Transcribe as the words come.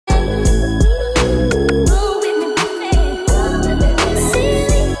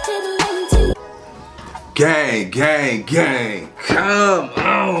Gang, come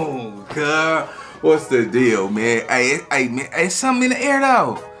on, cuz. What's the deal, man? Hey, man, it's something in the air,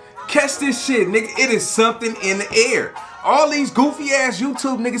 though. Catch this shit, nigga. It is something in the air. All these goofy-ass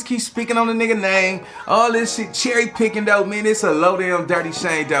YouTube niggas keep speaking on the nigga name. All this shit cherry-picking, though, man. It's a low-down dirty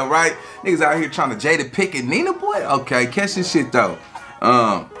shame, though, right? Niggas out here trying to Jada Pickett Nina, boy? Okay, catch this shit, though.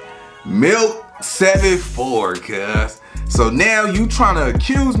 Milk74, cuz. So now you trying to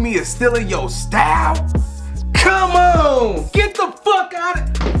accuse me of stealing your style? Come on! Get the fuck out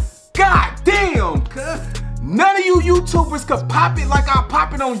of... God damn, cuz. None of you YouTubers could pop it like I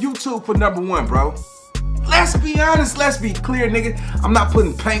pop it on YouTube for #1, bro. Let's be honest, let's be clear, nigga. I'm not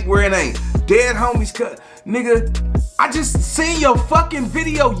putting paint where it ain't. Dead homies cut. Nigga, I just seen your fucking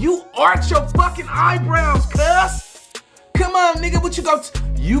video. You arch your fucking eyebrows, cuz. Come on, nigga, what you go to?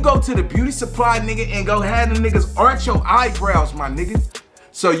 You go to the beauty supply, nigga, and go have them niggas arch your eyebrows, my nigga.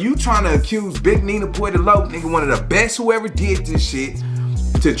 So you trying to accuse Big Nina Boy the Low, nigga, one of the best who ever did this shit,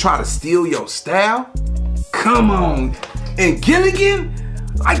 to try to steal your style? Come on. And Gilligan?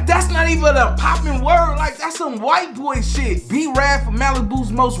 Like, that's not even a popping word. Like, that's some white boy shit. B-Rad from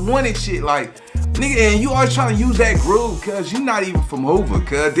Malibu's Most Wanted shit. Like, nigga, and you always trying to use that groove, cuz you not even from Hoover,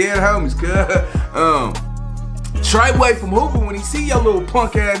 cuz. Dead homies, cuz. Treyway from Hoover, when he see your little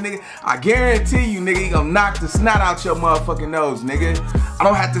punk ass nigga, I guarantee you, nigga, he gonna knock the snot out your motherfucking nose, nigga. I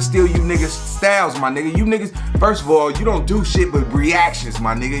don't have to steal you niggas' styles, my nigga. You niggas, first of all, you don't do shit but reactions,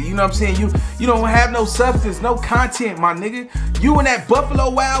 my nigga. You know what I'm saying? You don't have no substance, no content, my nigga. You and that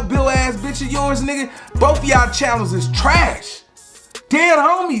Buffalo Wild Bill ass bitch of yours, nigga, both of y'all channels is trash. Dead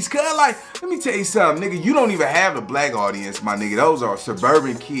homies, cuz. Like, let me tell you something, nigga. You don't even have a black audience, my nigga. Those are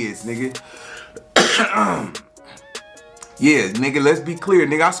suburban kids, nigga. Yeah, nigga, let's be clear,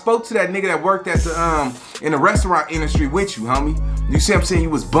 nigga. I spoke to that nigga that worked at the in the restaurant industry with you, homie. You see what I'm saying?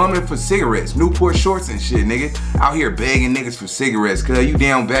 You was bumming for cigarettes, Newport shorts and shit, nigga. Out here begging niggas for cigarettes, cuz you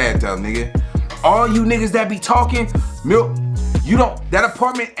down bad though, nigga. All you niggas that be talking, Milk, you don't, that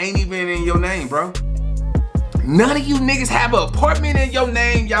apartment ain't even in your name, bro. None of you niggas have an apartment in your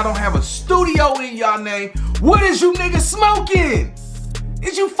name. Y'all don't have a studio in y'all name. What is you niggas smoking?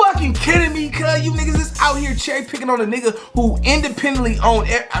 Is you fucking kidding me, cuz? You niggas is out here cherry picking on a nigga who independently own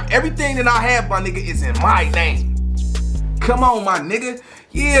everything that I have, my nigga, is in my name. Come on, my nigga.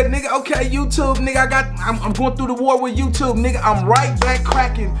 Yeah, nigga, okay, YouTube, nigga, I'm going through the war with YouTube, nigga. I'm right back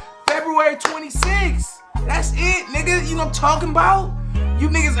cracking February 26th. That's it, nigga. You know what I'm talking about? You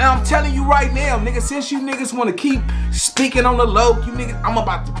niggas, and I'm telling you right now, nigga, since you niggas want to keep speaking on the low, you niggas, I'm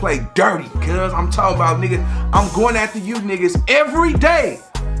about to play dirty, cuz. I'm talking about, nigga, I'm going after you niggas every day.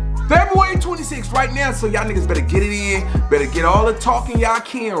 February 26th right now, so y'all niggas better get it in. Better get all the talking y'all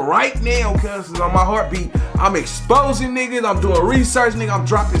can right now, cuz on my heartbeat. I'm exposing niggas, I'm doing research, nigga. I'm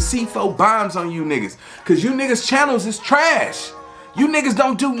dropping C4 bombs on you niggas. Cuz you niggas channels is trash. You niggas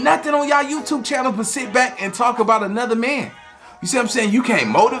don't do nothing on y'all YouTube channels but sit back and talk about another man. You see what I'm saying? You can't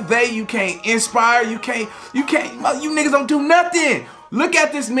motivate, you can't inspire, you niggas don't do nothing. Look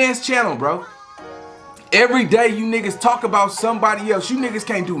at this man's channel, bro. Every day you niggas talk about somebody else. You niggas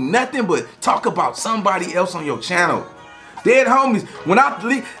can't do nothing but talk about somebody else on your channel. Dead homies, at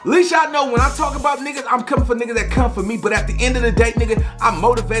least y'all know when I talk about niggas, I'm coming for niggas that come for me. But at the end of the day, nigga, I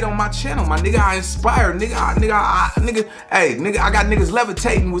motivate on my channel. My nigga, I inspire. Nigga, hey, nigga, I got niggas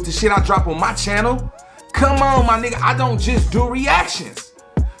levitating with the shit I drop on my channel. Come on, my nigga, I don't just do reactions.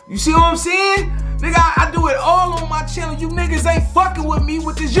 You see what I'm saying? Nigga, I do it all on my channel. You niggas ain't fucking with me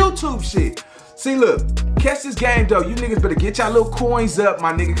with this YouTube shit. See, look, catch this game, though. You niggas better get y'all little coins up,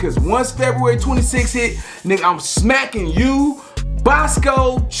 my nigga, because once February 26th hit, nigga, I'm smacking you,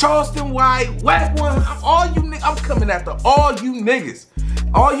 Bosco, Charleston White, Whack One, all you niggas. I'm coming after all you niggas.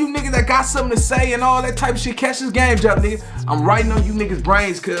 All you niggas that got something to say and all that type of shit, catch this game, up, nigga. I'm writing on you niggas'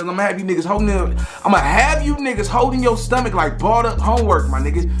 brains, cuz I'm gonna have you niggas holding your stomach like balled up homework, my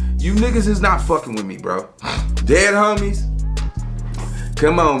nigga. You niggas is not fucking with me, bro. Dead homies.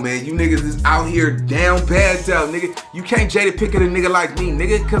 Come on, man. You niggas is out here down bad though, nigga. You can't Jada Pickett a nigga like me,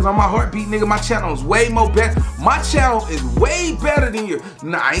 nigga, cause on my heartbeat, nigga, my channel is way more better. My channel is way better than yours.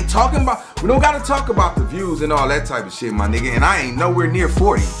 Nah, I ain't talking about, we don't gotta talk about the views and all that type of shit, my nigga, and I ain't nowhere near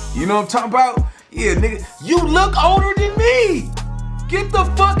 40. You know what I'm talking about? Yeah, nigga, you look older than me. Get the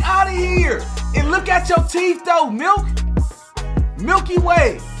fuck out of here. And look at your teeth though, Milk. Milky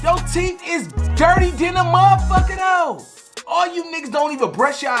Way. Your teeth is dirty than a motherfucker though. All you niggas don't even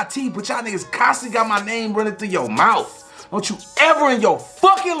brush y'all teeth, but y'all niggas constantly got my name running through your mouth. Don't you ever in your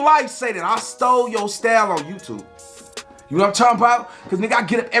fucking life say that I stole your style on YouTube. You know what I'm talking about? Cause nigga, I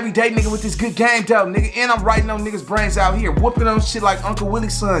get up every day, nigga, with this good game though, nigga. And I'm writing on niggas' brains out here, whooping on shit like Uncle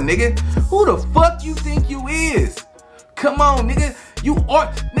Willie's son, nigga. Who the fuck you think you is? Come on, nigga. You are,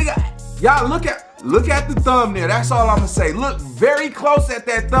 nigga. Y'all look at the thumbnail. That's all I'm gonna say. Look very close at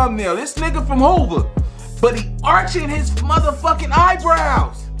that thumbnail. This nigga from Hoover, but he arching his motherfucking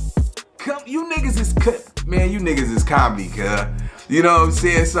eyebrows. Come, you niggas is, man, you niggas is comedy, cuz. You know what I'm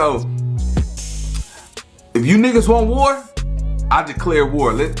saying? So, if you niggas want war, I declare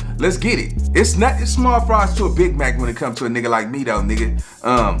war. Let's get it. It's small fries to a Big Mac when it comes to a nigga like me though, nigga.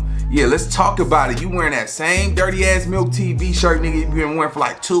 Yeah, let's talk about it. You wearing that same dirty ass Milk TV shirt, nigga, you been wearing for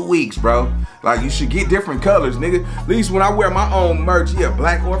like 2 weeks, bro. Like, you should get different colors, nigga. At least when I wear my own merch, yeah,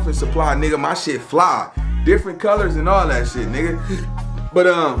 Black Orphan Supply, nigga, my shit fly. Different colors and all that shit, nigga. But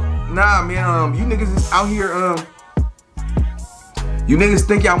nah, man, you niggas is out here, you niggas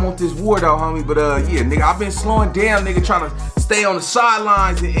think y'all want this war though, homie, but yeah, nigga, I've been slowing down, nigga, trying to stay on the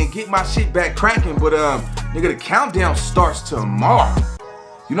sidelines and get my shit back cracking, but nigga, the countdown starts tomorrow.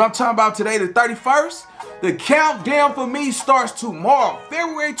 You know what I'm talking about? Today, the 31st? The countdown for me starts tomorrow,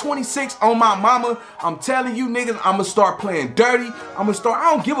 February 26th on my mama. I'm telling you niggas, I'ma start playing dirty. I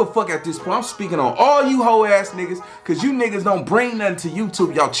don't give a fuck at this point. I'm speaking on all you hoe ass niggas, cause you niggas don't bring nothing to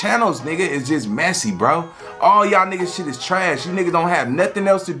YouTube. Y'all channels, nigga, is just messy, bro. All y'all niggas shit is trash. You niggas don't have nothing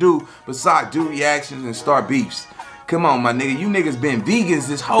else to do besides do reactions and start beefs. Come on, my nigga. You niggas been vegans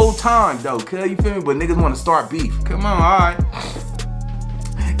this whole time, though, cuz, you feel me? But niggas want to start beef. Come on, all right.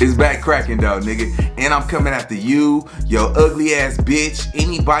 It's back cracking though, nigga. And I'm coming after you, your ugly ass bitch,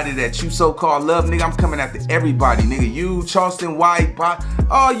 anybody that you so-called love, nigga. I'm coming after everybody, nigga. You, Charleston White,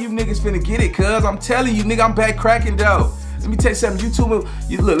 all you niggas finna get it, cuz. I'm telling you, nigga, I'm back cracking though. Let me tell you something, look,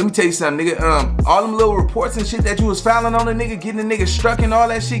 let me tell you something, nigga. All them little reports and shit that you was filing on the nigga, getting the nigga struck and all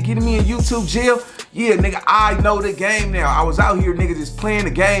that shit, getting me in YouTube jail. Yeah, nigga, I know the game now. I was out here, nigga, just playing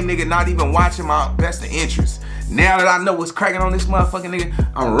the game, nigga, not even watching my best of interest. Now that I know what's cracking on this motherfucking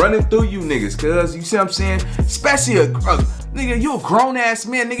nigga, I'm running through you niggas, cuz, you see what I'm saying? Especially nigga, you a grown ass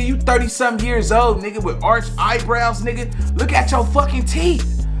man, nigga, you 30-something years old, nigga, with arched eyebrows, nigga. Look at your fucking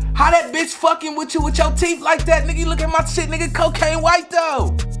teeth. How that bitch fucking with you with your teeth like that, nigga? Look at my shit, nigga, cocaine white though.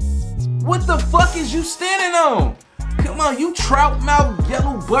 What the fuck is you standing on? Come on, you trout mouth,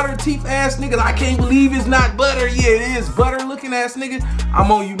 yellow butter teeth ass niggas. I can't believe it's not butter. Yeah, it is butter looking ass nigga.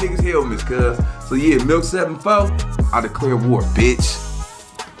 I'm on you niggas helmets, cuz. So yeah, Milk74, I declare war, bitch.